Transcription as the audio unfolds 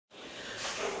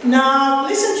Now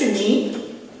listen to me.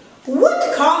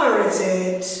 What color is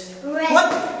it? Red.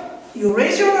 What? You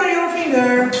raise your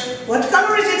finger. What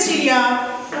color is it, Celia?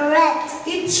 Red.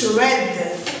 It's red.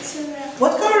 It's red.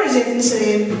 What color is it,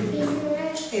 Nisrin? It's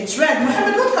red. It's red.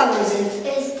 Mohammed, what color is it?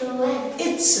 It's red.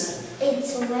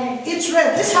 It's red. It's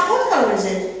red. Isha, what color is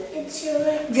it? It's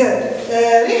red. Good.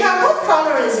 Riha, what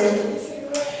color is it? It's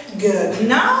red. Good.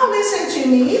 Now listen to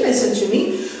me. Listen to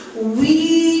me.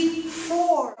 We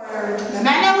form.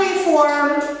 معنى we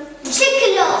form.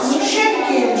 تشكيل.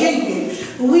 جيد.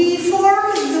 We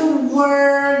form the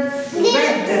word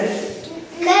red.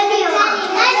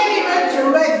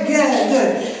 Red.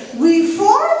 Good. We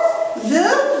form the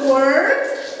word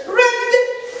red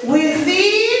with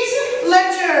these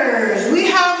letters. We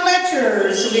have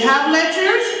letters.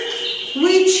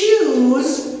 We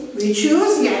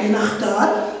choose يعني نختار.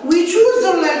 We choose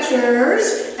the letters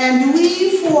and we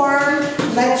form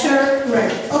letter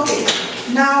red. Okay.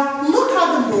 Now look at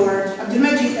the board.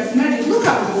 Abdelmajid, look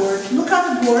at the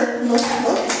board. Look.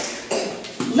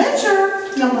 Letter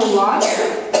number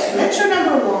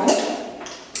one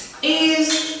is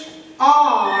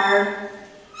R.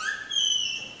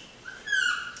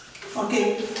 Okay,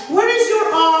 where is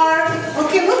your R?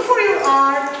 Okay, look for your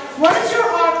R. Where is your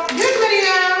R? Good,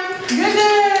 Maryam. Good,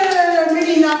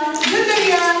 Melina. Good,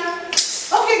 Maryam.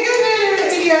 Okay, good,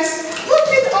 Elias. Put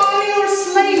it on your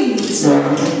slates.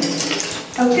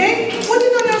 Okay, put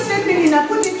it on your slate, Melina.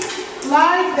 Put it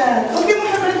like that. Okay,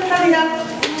 Muhammad, hurry up.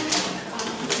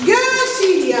 Good,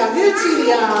 Celia. Good,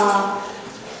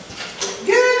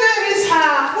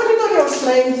 Ishaq. Put it on your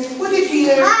slate. Put it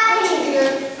here.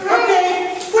 Okay.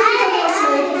 Put it on your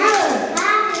slate. Good.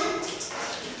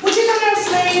 Put it on your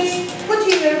slate. Put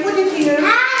here. Put it here.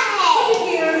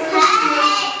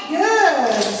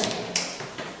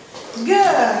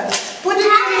 Good. Put it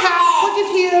here. Put it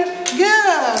here.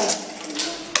 Good.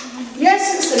 Yes,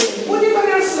 sister. Put it on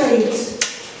your slate.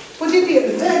 Put it here.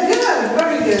 Good.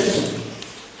 Very good.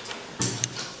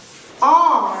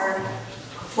 R.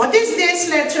 What is this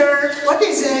letter? What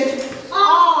is it?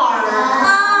 R.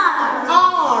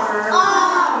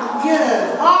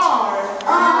 Good. R.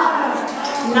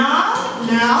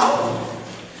 Now,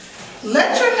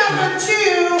 letter number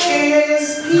 2 is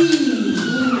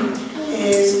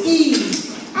E.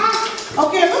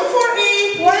 Okay, look for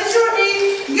E. What is your E?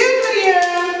 Good,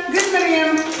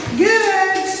 Miriam. Good.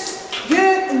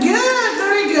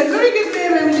 Very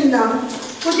good, Melina.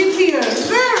 Put it here.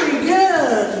 Very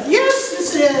good. Yes,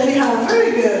 Mr. Rihan.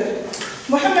 Very good.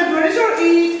 Mohammed, where is your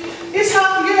E?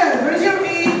 Ishaq, good. Where is your E?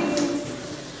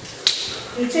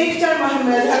 You take time,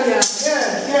 Mohammed. Hurry up.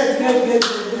 Good.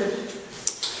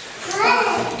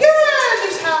 Good,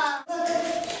 Ishaq.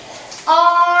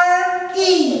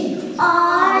 R-E.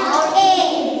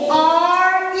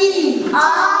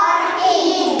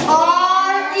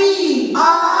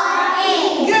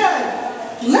 Good.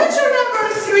 Letter number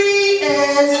 3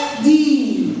 is D.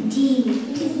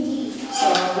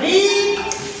 Sorry.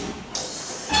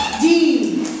 D.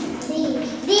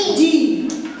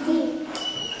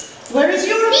 Where is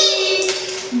your D?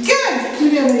 Good.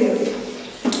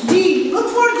 D. Look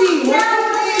for D.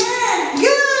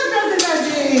 Good,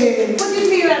 Abdelmajid. Put it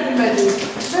here, Abdelmajid.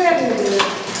 Very good.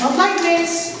 Not like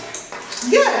this.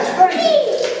 Good. Very good.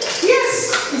 Yes,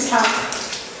 it's half.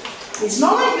 It's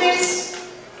not like this.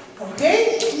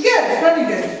 Okay. Good. Very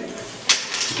good.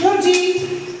 Your D.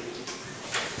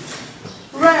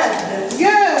 Red.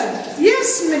 Good. Yes,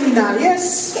 Melina. Yes.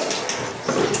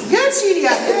 Good,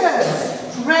 Celia. Good.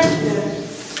 Red.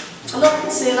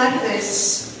 Look, say like this.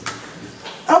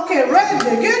 Okay, red.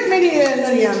 Good,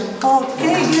 Miriam.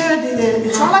 Okay, good.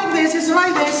 It's not like this.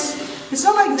 It's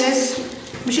not like this.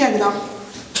 مش هكذا.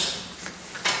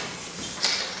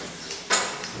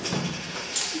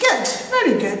 Good.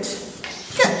 Very good.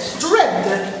 Good. Red.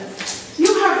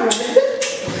 You have red.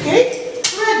 Okay.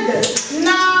 Red.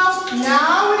 Now,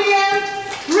 Miriam.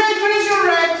 Red. Where is your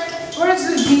red? Where is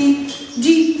the D?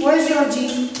 Where is your D?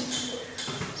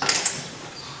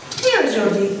 Here is your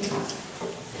D.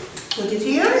 Put it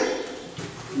here.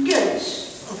 Good.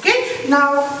 Okay. Now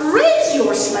raise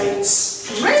your slates.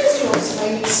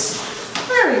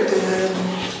 Very good.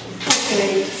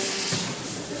 Okay.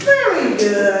 Very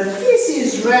good. This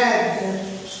is red.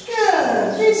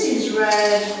 Good. This is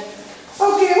red.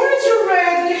 Okay. Where is your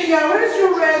red, Yahya? Where is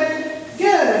your red?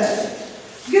 Good.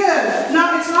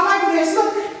 Now it's not like this.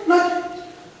 Look.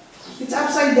 It's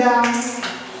upside down.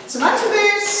 It's like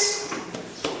this.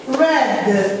 Red.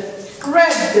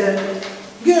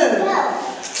 Good.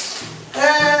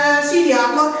 Celia,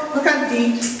 look at D.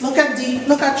 Look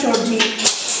at your D.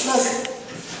 Look.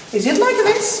 Is it like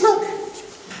this? Look.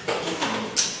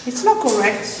 It's not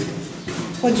correct.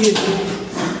 What do you do?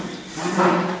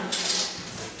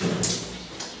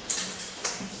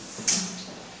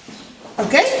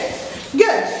 Okay?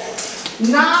 Good.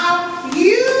 Now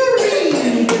you read.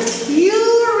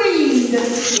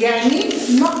 يعني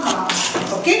نقرأ.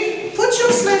 Okay? Put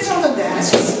your slates on the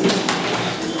desk.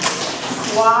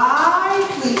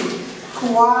 Quietly.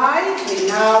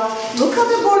 Now look at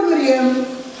the board, Miriam.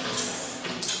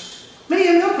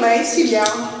 Miriam, no play. Sit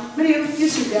down. Miriam, you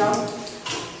sit down.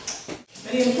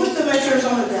 Miriam, put the letters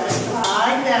on the desk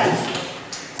like that.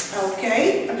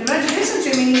 Okay? Listen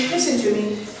to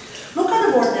me. Look at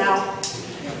the board now.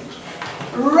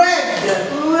 Red.